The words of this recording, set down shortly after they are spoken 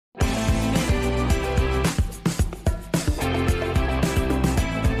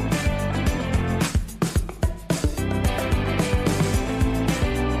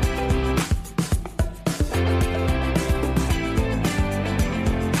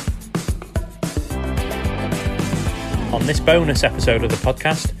On this bonus episode of the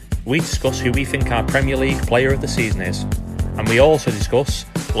podcast, we discuss who we think our Premier League Player of the Season is. And we also discuss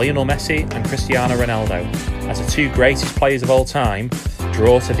Lionel Messi and Cristiano Ronaldo, as the two greatest players of all time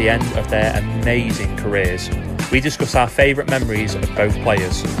draw to the end of their amazing careers. We discuss our favourite memories of both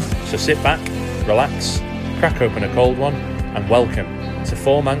players. So sit back, relax, crack open a cold one, and welcome to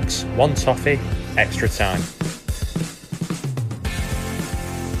 4 Mancs, 1 Toffee, Extra Time.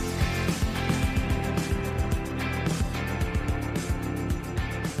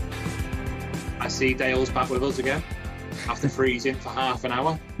 I see Dale's back with us again after freezing for half an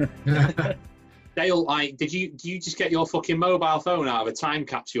hour. Dale, did you just get your fucking mobile phone out of a time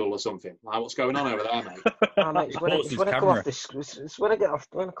capsule or something? Like, what's going on over there, mate? Oh, mate, it's when I come off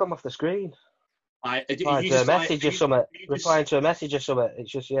when I come off the screen. Replying to a message or something.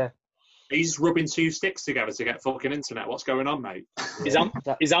 It's just, yeah. He's rubbing 2 sticks together to get fucking internet. What's going on, mate? His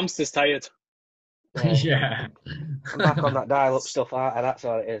hamster's tired. Yeah. I'm back on that dial-up stuff, and that's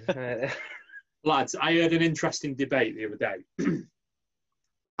all it is. Lads, I heard an interesting debate the other day.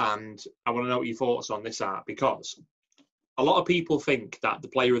 And I want to know what your thoughts on this are, because a lot of people think that the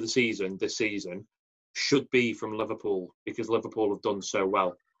player of the season this season should be from Liverpool because Liverpool have done so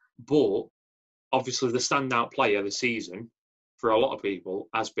well. But obviously the standout player this season for a lot of people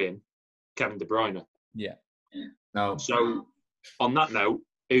has been Kevin De Bruyne. Yeah. No. So on that note,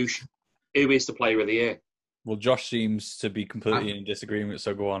 who is the player of the year? Well, Josh seems to be completely in disagreement,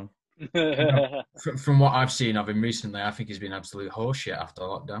 so go on. From what I've seen of him recently, I think he's been absolute horseshit after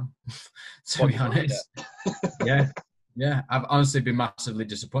lockdown. To be honest, yeah, I've honestly been massively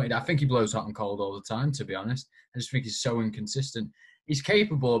disappointed. I think he blows hot and cold all the time. To be honest, I just think he's so inconsistent. He's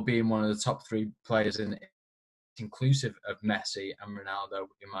capable of being one of the top 3 players, inclusive of Messi and Ronaldo,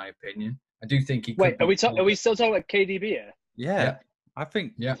 in my opinion. I do think he. Wait, are we still talking about KDB here? Yeah. I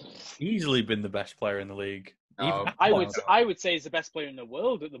think easily been the best player in the league. I would say he's the best player in the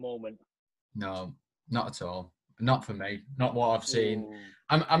world at the moment. No, not at all. Not for me. Not what I've seen.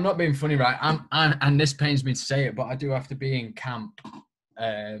 I'm not being funny, right? And this pains me to say it, but I do have to be in camp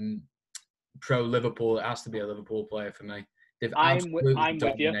pro Liverpool. It has to be a Liverpool player for me. They've absolutely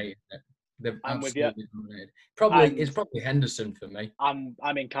dominated it. They've absolutely dominated. It's probably Henderson for me. I'm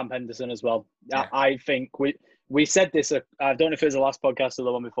in camp Henderson as well. Yeah. I think we said this. I don't know if it was the last podcast or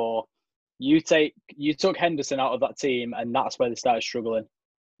the one before. You took Henderson out of that team, and that's where they started struggling.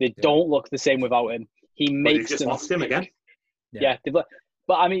 They don't look the same without him. He makes just lost him again. Yeah, but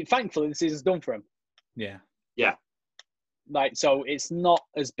I mean, thankfully, the season's done for him. Yeah. Like, so it's not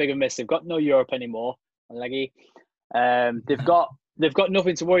as big a miss. They've got no Europe anymore. Leggy. They've got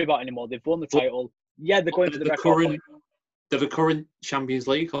nothing to worry about anymore. They've won the title. Yeah, they're going to the record. They're the current Champions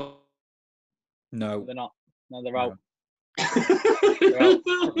League. No, they're not. No, they're out. I'm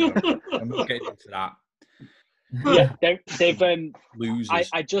not getting into that. Yeah, they've losers.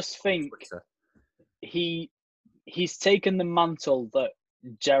 I just think he's taken the mantle that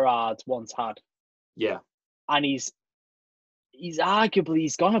Gerrard once had. Yeah, and he's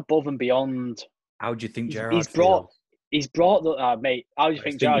gone above and beyond. How do you think Gerrard feels? He's brought the mate. How do you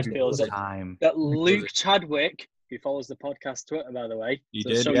think Gerrard feels that Luke Chadwick, who follows the podcast Twitter, by the way,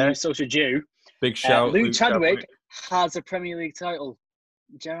 so should you. Big shout. Luke Chadwick has a Premier League title.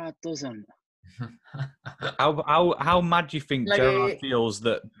 Gerrard doesn't. How mad do you think Gerrard feels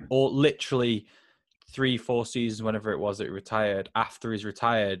that, or literally 3-4 seasons, whenever it was that he retired, after he's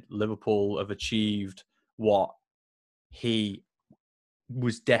retired, Liverpool have achieved what he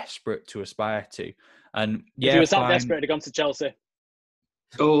was desperate to aspire to? And if he was that desperate, he'd have gone to Chelsea.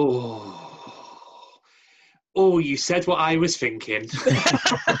 Oh, you said what I was thinking.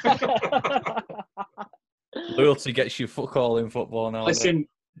 Loyalty gets you fuck all in football now. Listen,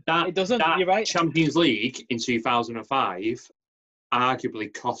 it doesn't. You're right. Champions League in 2005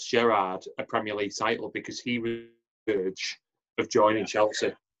 arguably cost Gerrard a Premier League title because he was on the verge of joining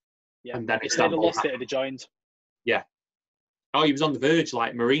Chelsea. Yeah, and then if they'd have lost it, he'd have joined. Yeah. Oh, he was on the verge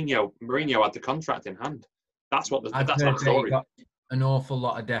like Mourinho. Mourinho had the contract in hand. That's that story. Got an awful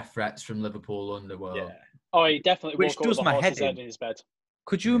lot of death threats from Liverpool underworld. Yeah. Oh, he definitely. Which does my head in his bed.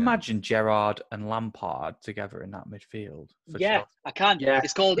 Could you imagine Gerrard and Lampard together in that midfield? Yeah, I can. Yeah.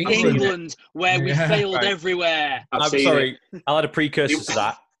 It's called England, where we failed everywhere. I'm sorry. I'll add a precursor to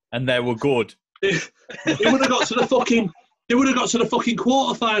that, and they were good. They would have got to the fucking. They would have got to the fucking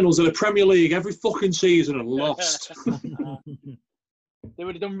quarterfinals of the Premier League every fucking season and lost. They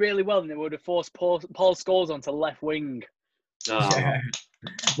would have done really well, and they would have forced Paul Scholes onto left wing. Oh. Yeah.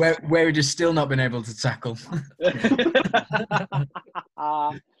 Where he'd just still not been able to tackle. For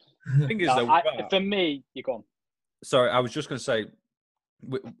me, you're gone. Sorry, I was just going to say,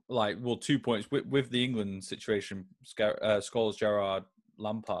 2 points with the England situation. Scholes, Gerrard,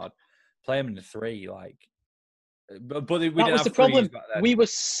 Lampard, play him in the 3. But we didn't that was have the problem. back then. We were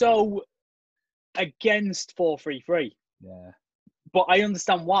so against 4-3-3. Yeah, but I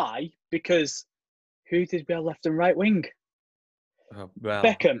understand why, because who did we have left and right wing?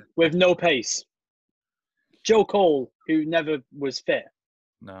 Beckham with no pace. Joe Cole, who never was fit.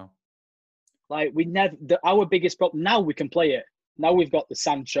 No. We never. Our biggest problem. Now we can play it. Now we've got the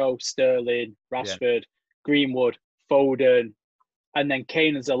Sancho, Sterling, Rashford, Greenwood, Foden, and then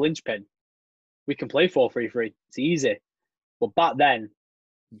Kane as a linchpin. We can play 4-3-3. It's easy. But back then,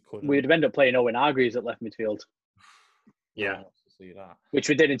 we'd have ended up playing Owen Hargreaves at left midfield. Yeah. Which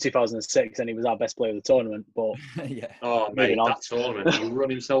we did in 2006, and he was our best player of the tournament. But yeah. Oh, mate, that tournament. He run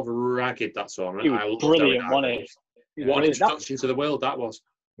himself ragged, that tournament. He was brilliant, wasn't he? What an introduction to the world that was.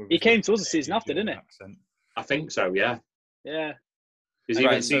 He came to us a season after, didn't he? I think so, yeah. Yeah. Because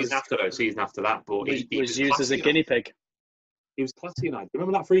even season after that, but he was used as a guinea pig. He was classy, United.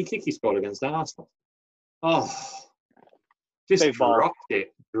 Remember that free kick he scored against Arsenal? Oh, just dropped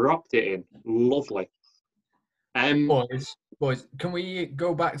it in. Lovely. Boys, can we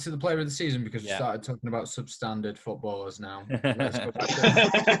go back to the player of the season because we started talking about substandard footballers now? Let's go back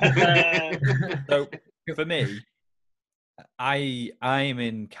to So for me, I am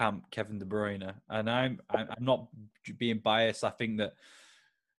in camp Kevin De Bruyne, and I'm not being biased. I think that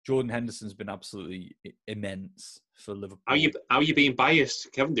Jordan Henderson's been absolutely immense for Liverpool. How are you being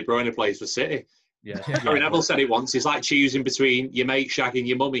biased? Kevin De Bruyne plays for City. Yeah. Gary Neville said it once. It's like choosing between your mate shagging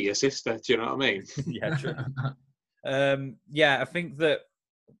your mummy, your sister. Do you know what I mean? Yeah, true. I think that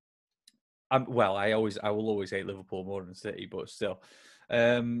I will always hate Liverpool more than City, but still,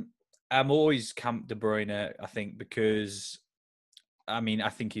 I'm always camp De Bruyne. I think because, I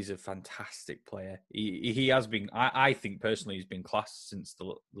think he's a fantastic player. He has been. I think personally, he's been class since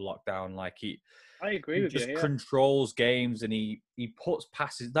the lockdown. I agree with you. He just controls games, and he puts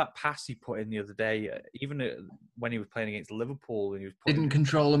passes. That pass he put in the other day, even when he was playing against Liverpool, and he was didn't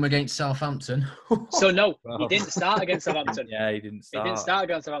control him against Southampton. So no, he didn't start against Southampton. Yeah, he didn't start. He didn't start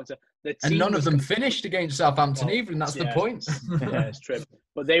against Southampton. And none of them finished against Southampton even. That's the point. Yeah, it's true.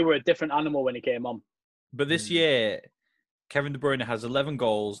 But they were a different animal when he came on. But this year, Kevin De Bruyne has 11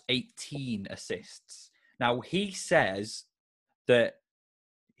 goals, 18 assists. Now, he says that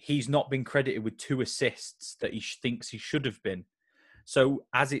he's not been credited with 2 assists that he thinks he should have been. So,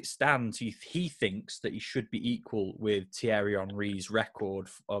 as it stands, he thinks that he should be equal with Thierry Henry's record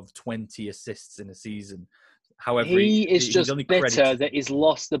of 20 assists in a season. However, he is just bitter that he's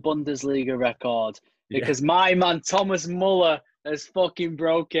lost the Bundesliga record because my man Thomas Muller has fucking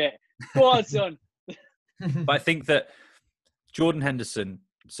broke it. Go on, son. But I think that Jordan Henderson,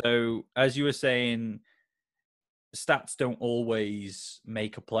 so as you were saying, stats don't always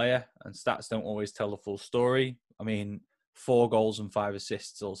make a player and stats don't always tell the full story. 4 goals and 5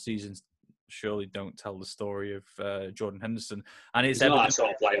 assists all seasons surely don't tell the story of Jordan Henderson. And it's he's not that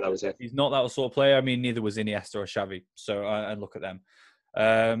sort of player, though, is he? He's not that sort of player. Neither was Iniesta or Xavi. So, and look at them.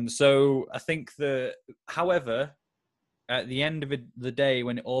 So I think that, however, at the end of the day,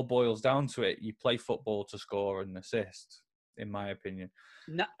 when it all boils down to it, you play football to score and assist, in my opinion.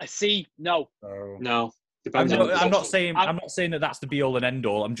 No. No. I'm not saying that that's the be all and end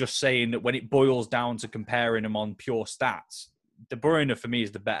all. I'm just saying that when it boils down to comparing them on pure stats, De Bruyne for me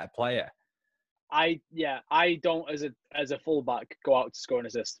is the better player. I don't as a fullback go out to score an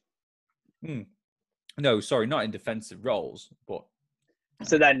assist. No, sorry, not in defensive roles, but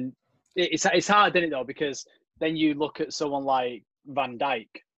so then it's hard, isn't it, though, because then you look at someone like Van Dijk,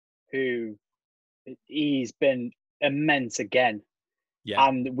 who he's been immense again. Yeah.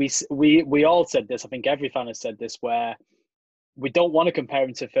 And we all said this. I think every fan has said this, where we don't want to compare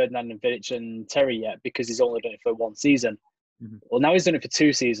him to Ferdinand and Vidic and Terry yet because he's only done it for 1 season. Mm-hmm. Well, now he's done it for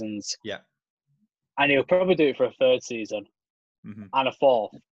 2 seasons. Yeah. And he'll probably do it for a 3rd season and a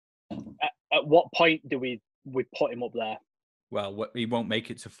 4th. At what point do we put him up there? Well, he won't make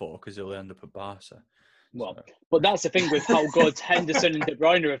it to 4 because he'll end up at Barca. Well, but that's the thing with how good Henderson and De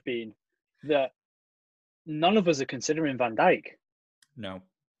Bruyne have been, that none of us are considering Van Dijk. No.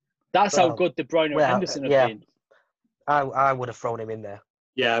 That's how good De Bruyne and Henderson have been. I would have thrown him in there.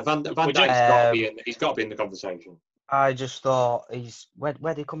 Yeah, Van Dijk's got to be in. He's got to be in the conversation. I just thought where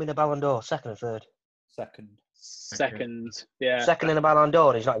did he come in the Ballon d'Or? 2nd or 3rd? Second, yeah. 2nd in the Ballon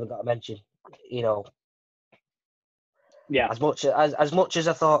d'Or. He's not even got a mention. Yeah. As much as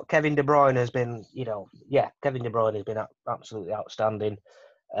I thought Kevin De Bruyne has been, Kevin De Bruyne has been absolutely outstanding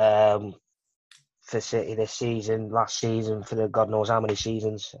for City this season, last season, for the God knows how many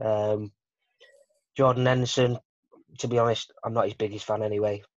seasons. Jordan Henderson, to be honest, I'm not his biggest fan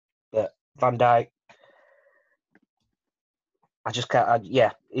anyway. But Van Dijk, I just can't.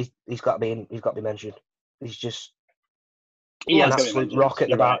 He's got to be. He's got to be mentioned. He's just an absolute rock at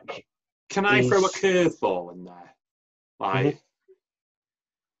the back. Can I throw a curveball in there? Like,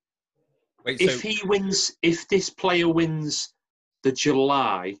 if this player wins the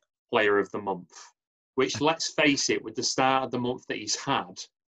July Player of the Month, which, let's face it, with the start of the month that he's had,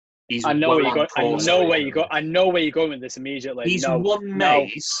 I know where you're going with this immediately. He's won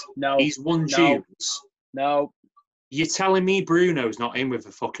May's. He's won June's. No. You're telling me Bruno's not in with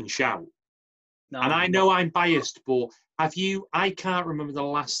a fucking shout? No. And I know I'm biased, but I can't remember the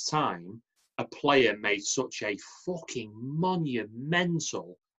last time a player made such a fucking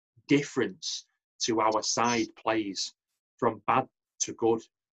monumental difference to our side plays from bad to good.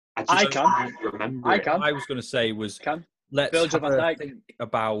 I can't remember. What I was going to say was, let's have a think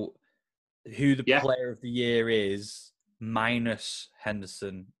about who the player of the year is, minus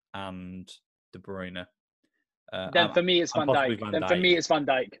Henderson and De Bruyne. Then for me, it's Van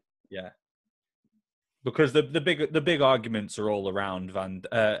Dijk. Yeah, because the big arguments are all around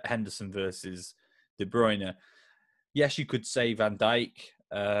Henderson versus De Bruyne. Yes, you could say Van Dijk,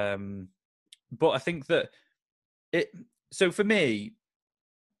 but I think that it. So for me,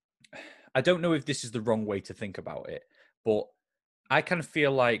 I don't know if this is the wrong way to think about it, but I kind of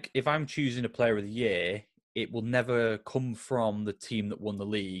feel like if I'm choosing a player of the year, it will never come from the team that won the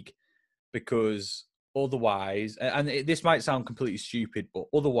league, because otherwise, and this might sound completely stupid, but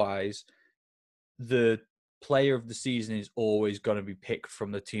otherwise, the player of the season is always going to be picked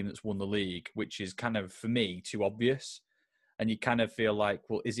from the team that's won the league, which is kind of, for me, too obvious. And you kind of feel like,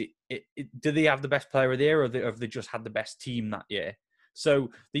 well, is it do they have the best player of the year, or have they just had the best team that year? So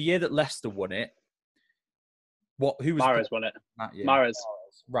the year that Leicester won it, who was Mahrez won it that year? Mahrez.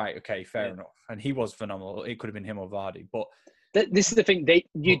 Right, okay, fair enough. And he was phenomenal. It could have been him or Vardy, but this is the thing.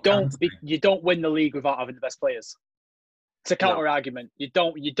 You don't win the league without having the best players. It's a counter argument. You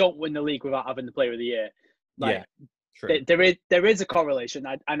don't win the league without having the player of the year. Like, true. There is a correlation,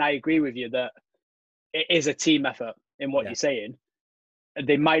 and I agree with you that it is a team effort in what you're saying.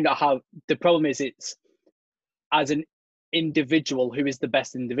 They might not have. The problem is, it's as an individual who is the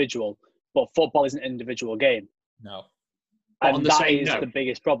best individual, but football is an individual game. No, and that is the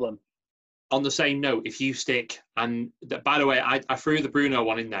biggest problem. On the same note, if you stick, and by the way, I threw the Bruno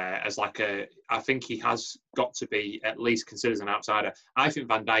one in there as like I think he has got to be at least considered an outsider. I think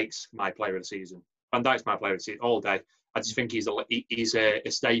Van Dijk's my player of the season. Van Dijk's my player of the season all day. I just think he's a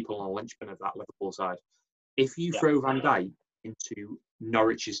staple and a linchpin of that Liverpool side. If you throw Van Dijk into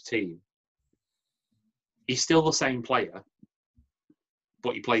Norwich's team, he's still the same player,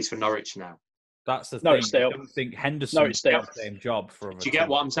 but he plays for Norwich now. That's the thing. I don't think Henderson does the same job for. Do you get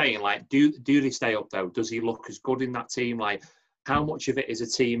what I'm saying? Like, do they stay up though? Does he look as good in that team? Like, how much of it is a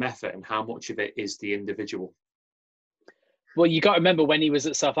team effort and how much of it is the individual? Well, you got to remember when he was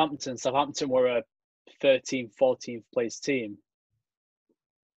at Southampton. Southampton were a 13th, 14th place team.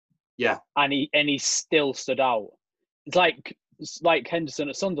 Yeah, and he still stood out. It's like Henderson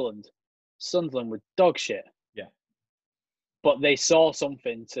at Sunderland. Sunderland were dog shit. Yeah, but they saw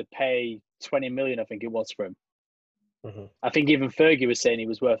something to pay 20 million, I think it was, for him. Mm-hmm. I think even Fergie was saying he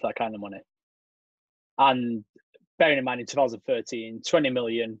was worth that kind of money. And bearing in mind, in 2013, 20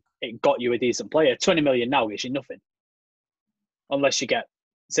 million, it got you a decent player. 20 million now gets you nothing. Unless you get,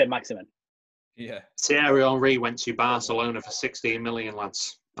 say, Maximin. Yeah. Thierry Henry went to Barcelona for 16 million,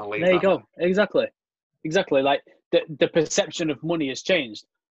 lads. There you go. Exactly. Like, the perception of money has changed.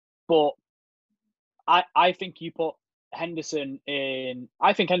 But I think you put Henderson in.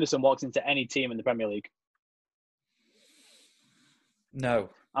 I think Henderson walks into any team in the Premier League. No,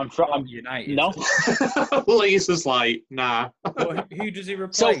 I'm United. No, Lisa's like, nah. Well, who does he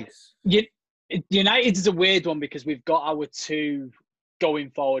replace? So, United is a weird one because we've got our two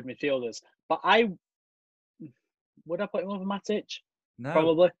going forward midfielders. But would I put him over Matic? No,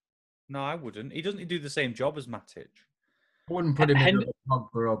 probably. No, I wouldn't. He doesn't do the same job as Matic. I wouldn't put him in Pogba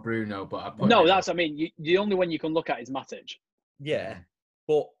or Bruno, but I put no. That's I mean, the only one you can look at is Matic. Yeah,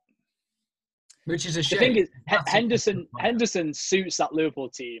 but which is a shame. The thing is, Henderson suits that Liverpool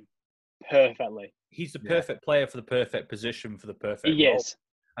team perfectly. He's the perfect player for the perfect position for the perfect role. He is.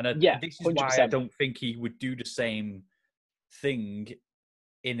 And this is 100%. Why I don't think he would do the same thing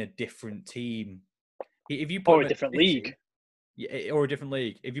in a different team. If you put or a different league. Yeah, or a different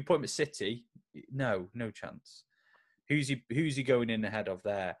league. If you put him at City, no chance. Who's he going in ahead of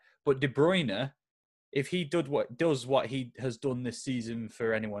there? But De Bruyne, if he does what he has done this season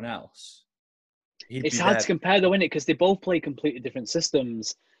for anyone else, it's hard to compare though, isn't it? Because they both play completely different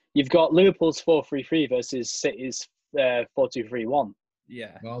systems. You've got Liverpool's 4-3-3 versus City's 4-2-3-1.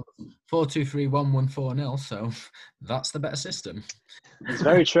 Yeah. Well, 4-2-3-1 won 4-0, so that's the better system. It's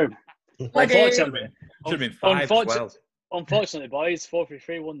very true. Unfortunately, should have been 5 as well. Unfortunately, boys,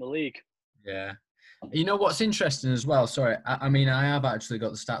 4-3-3 won the league. Yeah. You know what's interesting as well? Sorry, I mean, I have actually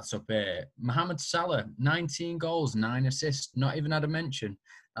got the stats up here. Mohamed Salah, 19 goals, 9 assists, not even had a mention.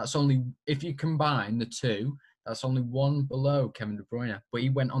 That's only, if you combine the two, that's only one below Kevin De Bruyne. But he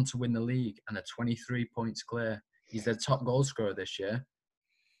went on to win the league and are 23 points clear. He's their top goal scorer this year.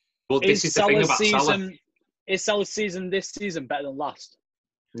 Well, this is the thing about Salah. Is Salah's season this season better than last?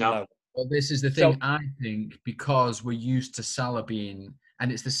 No. Well, this is the thing, I think, because we're used to Salah being,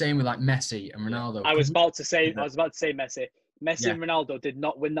 and it's the same with like Messi and Ronaldo. I was about to say Messi. Messi and Ronaldo did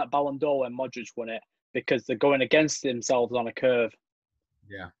not win that Ballon d'Or when Modric won it because they're going against themselves on a curve.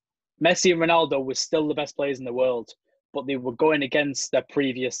 Yeah. Messi and Ronaldo were still the best players in the world, but they were going against their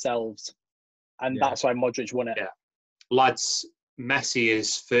previous selves. And that's why Modric won it. Yeah. Lads, Messi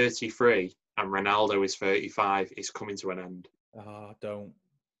is 33 and Ronaldo is 35. It's coming to an end. Oh, don't.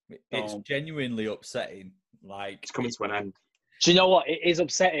 It's genuinely upsetting. Like, it's coming to an end. Do you know what? It is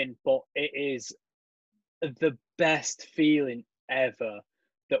upsetting, but it is the best feeling ever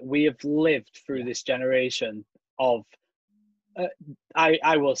that we have lived through this generation of.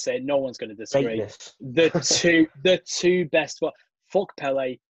 I will say, no one's going to disagree. Greatness. The two best. Well, fuck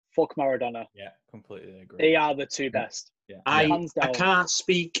Pele, fuck Maradona. Yeah, completely agree. They are the two best. Yeah. I can't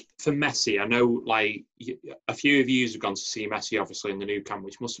speak for Messi. I know, like, a few of you have gone to see Messi, obviously, in the Nou Camp,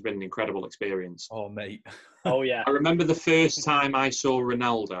 which must have been an incredible experience. Oh, mate. Oh, yeah. I remember the first time I saw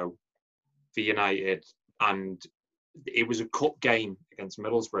Ronaldo for United, and it was a cup game against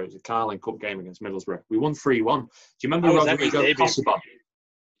Middlesbrough. It was a Carling Cup game against Middlesbrough. We won 3-1. Do you remember Rodrigo Possebon?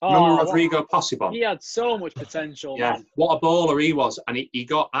 Remember Rodrigo Possebon? He had so much potential. Yeah, man. what a baller he was. And he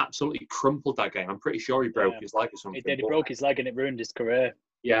got absolutely crumpled that game. I'm pretty sure he broke his leg or something. He did. He broke his leg and it ruined his career.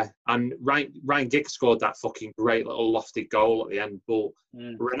 Yeah, and Ryan Giggs scored that fucking great little lofted goal at the end. But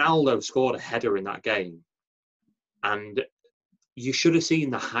Ronaldo scored a header in that game. And you should have seen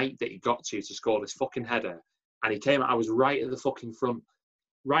the height that he got to score this fucking header. And he came, I was right at the fucking front.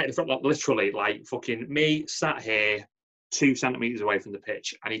 Right at the front, like, literally, like fucking me sat here 2 centimetres away from the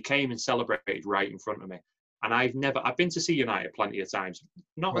pitch, and he came and celebrated right in front of me. And I've been to see United plenty of times,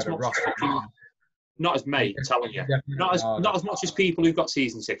 not as me, I'm telling you, not as much as people who've got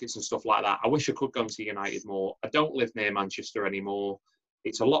season tickets and stuff like that. I wish I could go and see United more. I don't live near Manchester anymore.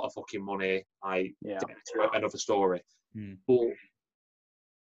 It's a lot of fucking money. Another story. But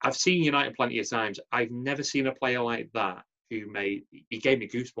I've seen United plenty of times. I've never seen a player like that he gave me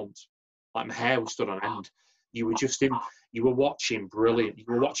goosebumps. Like, my hair was stood on end. You were watching brilliant. You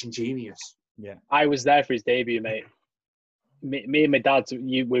were watching genius. Yeah. I was there for his debut, mate. Me and my dad,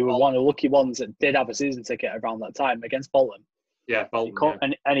 we were one of the lucky ones that did have a season ticket around that time against Bolton. Yeah,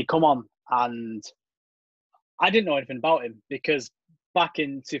 Bolton. And he come on, and I didn't know anything about him because back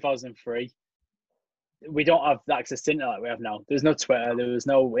in 2003, we don't have the access to internet like we have now. There's no Twitter, there was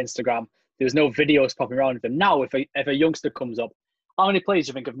no Instagram, there was no videos popping around of him. Now, if a youngster comes up, how many players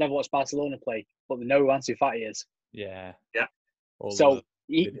do you think have never watched Barcelona play, but they know who Ansu Fati is? Yeah. So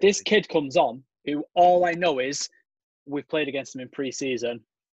this kid comes on, who all I know is we've played against him in pre-season,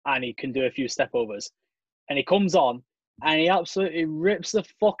 and he can do a few step-overs. And he comes on, and he absolutely rips the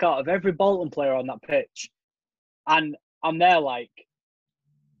fuck out of every Bolton player on that pitch. And I'm there like,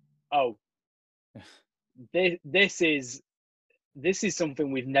 oh, this is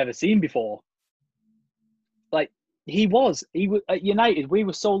something we've never seen before. Like, he was at United. We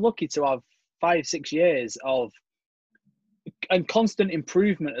were so lucky to have 5-6 years of and constant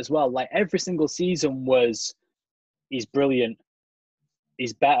improvement as well. Like, every single season he's brilliant,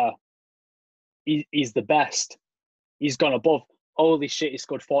 he's better, he's the best, he's gone above. Holy shit, he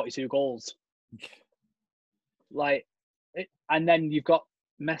scored 42 goals. And then you've got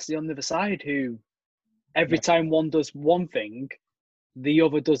Messi on the other side, who every time one does one thing, the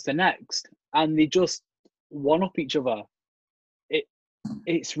other does the next, and they just one up each other.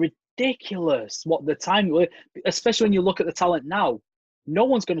 It's ridiculous what the time, especially when you look at the talent now. No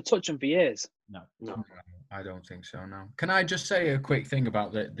one's going to touch them for years. No, I don't think so. No. Can I just say a quick thing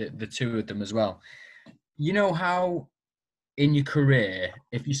about the two of them as well? You know how in your career,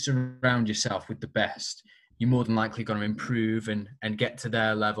 if you surround yourself with the best, you're more than likely going to improve and get to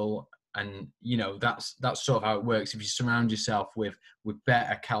their level. And, you know, that's sort of how it works. If you surround yourself with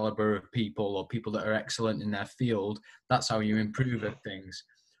better caliber of people or people that are excellent in their field, that's how you improve at things.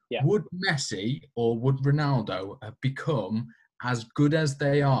 Yeah. Would Messi or would Ronaldo have become as good as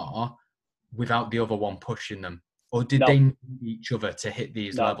they are without the other one pushing them? Or did they need each other to hit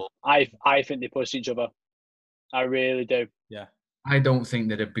these levels? I think they pushed each other. I really do. Yeah. I don't think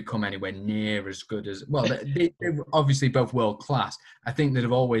they'd have become anywhere near as good as... Well, they're obviously both world-class. I think they'd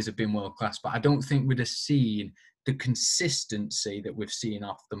have always have been world-class, but I don't think we'd have seen the consistency that we've seen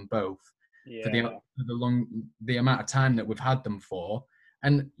off them both for the amount of time that we've had them for.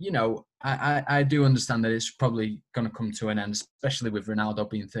 And, I do understand that it's probably going to come to an end, especially with Ronaldo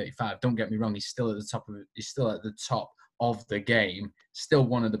being 35. Don't get me wrong, he's still at the top of the game, still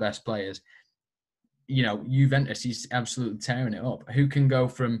one of the best players. Juventus, he's absolutely tearing it up. Who can go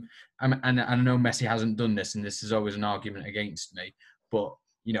from, and I know Messi hasn't done this, and this is always an argument against me, but,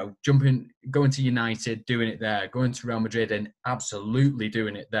 going to United, doing it there, going to Real Madrid and absolutely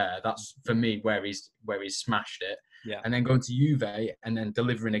doing it there. That's, for me, where he's smashed it. Yeah. And then going to Juve and then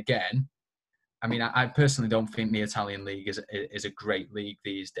delivering again. I mean, I personally don't think the Italian league is a great league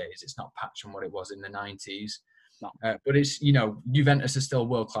these days. It's not patched on what it was in the 90s. No. But it's, Juventus is still a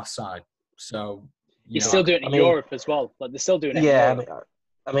world-class side. So... He's still doing it in Europe as well. Like, they're still doing it. Yeah,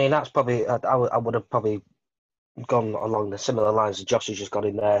 I mean that's probably. I would have probably gone along the similar lines that Josh has just got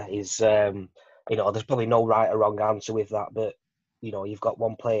in there. Is there's probably no right or wrong answer with that, but you've got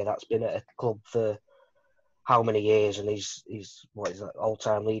one player that's been at a club for how many years, and he's what is that,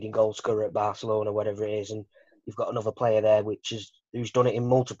 all-time leading goal scorer at Barcelona, whatever it is, and you've got another player there who's done it in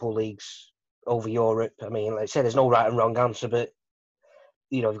multiple leagues over Europe. I mean, like I said, there's no right and wrong answer, but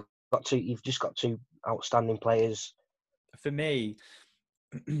you've just got two outstanding players. For me,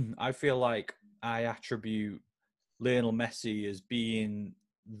 I feel like I attribute Lionel Messi as being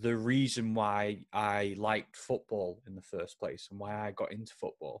the reason why I liked football in the first place and why I got into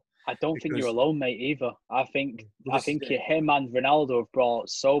football. I don't think you're alone, mate, either. I think him and Ronaldo have brought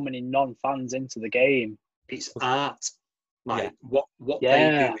so many non-fans into the game. It's art. What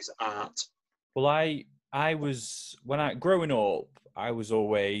they do is art. Well, I was, growing up, I was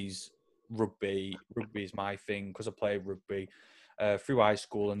always rugby. Rugby is my thing because I played rugby through high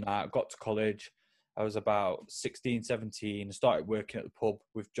school and that. I got to college. I was about 16, 17. I started working at the pub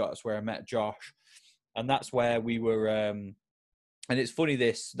with Josh. That's where I met Josh. And that's where we were... and it's funny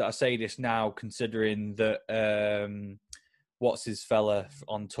that I say this now, considering that what's his fella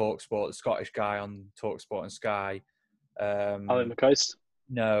on TalkSport, the Scottish guy on TalkSport and Sky. Alan McCoist?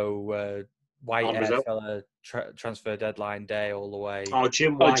 No, white hair fella, transfer deadline day all the way. Oh,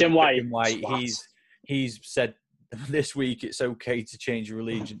 Jim White. Jim White. Jim White. He's said this week it's okay to change your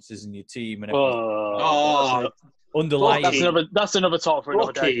allegiances in your team and underlying. That's another talk for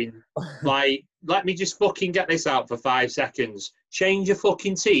another day. Let me just fucking get this out for 5 seconds. Change your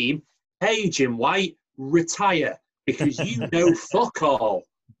fucking team. Hey, Jim White, retire because you know fuck all.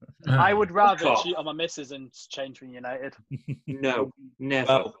 I would rather cheat on my missus and change from United. No,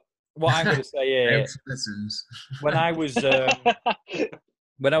 never. What I'm going to say is, when I was a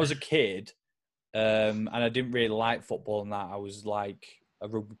kid, and I didn't really like football and that, I was like a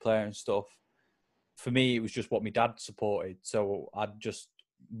rugby player and stuff. For me, it was just what my dad supported, so I'd just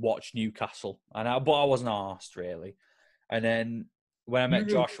watch Newcastle, but I wasn't arsed really. And then when I met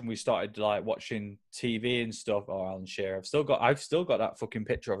Josh and we started like watching TV and stuff, Alan Shearer, I've still got that fucking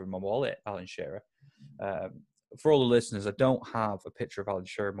picture of him in my wallet, Alan Shearer. For all the listeners, I don't have a picture of Alan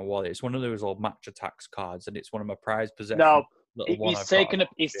Shearer in my wallet. It's one of those old Match Attacks cards, and it's one of my prized possessions. No, he's taken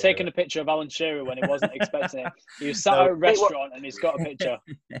a picture of Alan Shearer when he wasn't expecting it. He was sat at a restaurant and he's got a picture.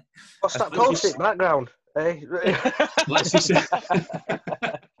 What's that post-it background? Hey,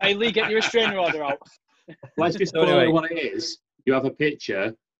 hey, Lee, get your restraining order out. Let's just call it what it is. You have a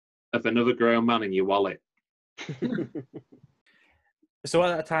picture of another grown man in your wallet. So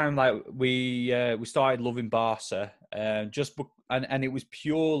at that time, like we started loving Barca, and it was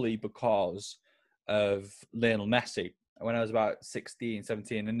purely because of Lionel Messi. When I was about 16,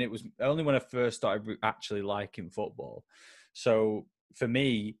 17, and it was only when I first started actually liking football. So for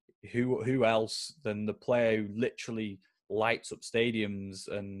me, who else than the player who literally lights up stadiums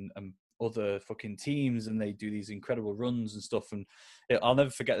and other fucking teams, and they do these incredible runs and stuff. And I'll never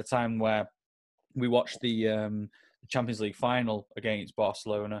forget the time where we watched the Champions League final against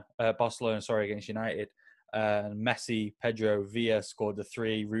against United. Messi, Pedro, Villa scored the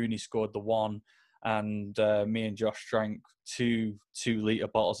 3, Rooney scored the 1, and me and Josh drank 2 2-litre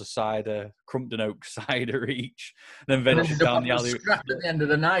bottles of cider, Crumpton Oak cider each, and then ventured down the alley. At the end of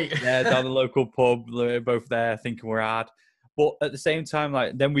the night. Yeah, down the local pub. We were both there thinking we're hard. But at the same time,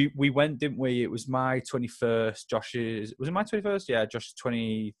 like then we went, didn't we? It was my 21st. Was it my 21st? Yeah, Josh's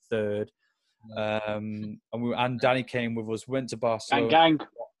 23rd. And Danny came with us. Went to Barcelona. Gang.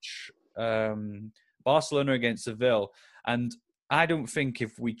 Watch Barcelona against Seville, and I don't think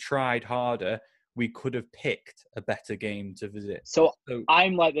if we tried harder, we could have picked a better game to visit. So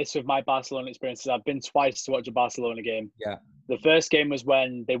I'm like this with my Barcelona experiences. I've been twice to watch a Barcelona game. Yeah. The first game was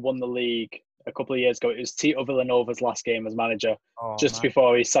when they won the league a couple of years ago. It was Tito Villanova's last game as manager,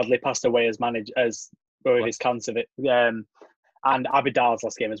 before he sadly passed away as his cancer. And Abidal's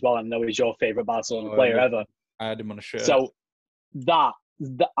last game as well. I know he's your favourite Barcelona player ever. I had him on a shirt. So that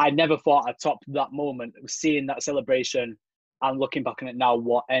I never thought I topped that moment, seeing that celebration and looking back on it now,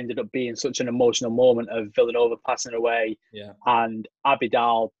 what ended up being such an emotional moment of Villanova passing away and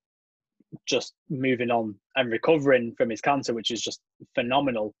Abidal just moving on and recovering from his cancer, which is just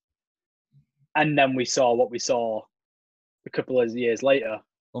phenomenal. And then we saw what we saw a couple of years later.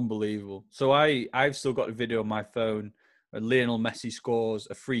 Unbelievable. So I've still got a video on my phone where Lionel Messi scores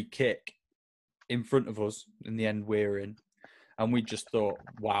a free kick in front of us in the end we're in. And we just thought,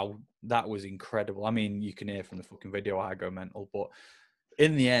 wow, that was incredible. I mean, you can hear from the fucking video I go mental. But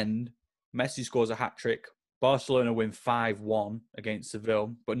in the end, Messi scores a hat-trick. Barcelona win 5-1 against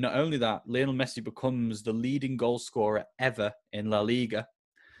Seville. But not only that, Lionel Messi becomes the leading goal scorer ever in La Liga.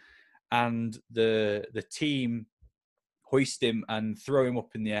 And the team hoist him and throw him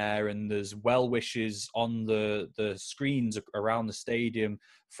up in the air, and there's well wishes on the screens around the stadium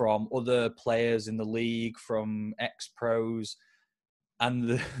from other players in the league, from ex-pros.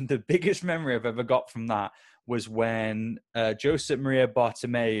 And the biggest memory I've ever got from that was when Josep Maria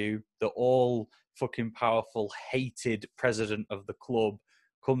Bartomeu, the all fucking powerful, hated president of the club,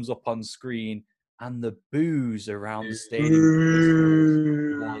 comes up on screen, and the boos around the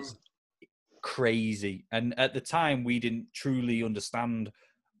stadium was crazy. And at the time, we didn't truly understand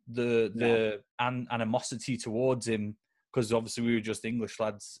the animosity towards him, because obviously we were just English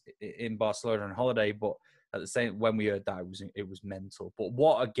lads in Barcelona on holiday. But at the same, when we heard that, it was mental. But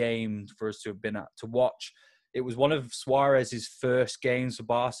what a game for us to have been at to watch. It was one of Suarez's first games for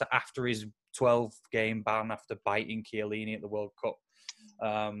Barca after his 12-game ban after biting Chiellini at the World Cup.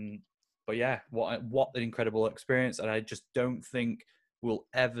 But yeah, what an incredible experience. And I just don't think we'll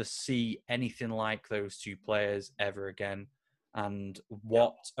ever see anything like those two players ever again. And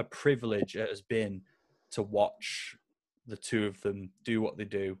what a privilege it has been to watch the two of them do what they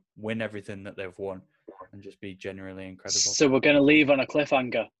do, win everything that they've won, and just be genuinely incredible. So we're going to leave on a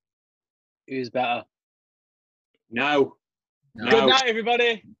cliffhanger. Who's better? No. Good night,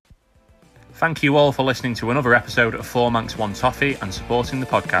 everybody. Thank you all for listening to another episode of Four Manx One Toffee and supporting the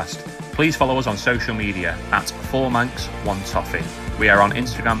podcast. Please follow us on social media at Four Manx One Toffee. We are on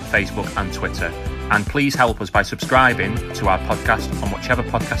Instagram, Facebook and Twitter. And please help us by subscribing to our podcast on whichever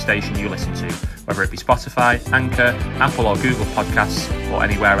podcast station you listen to, whether it be Spotify, Anchor, Apple or Google Podcasts, or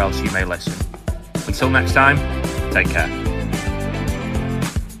anywhere else you may listen. Until next time, take care.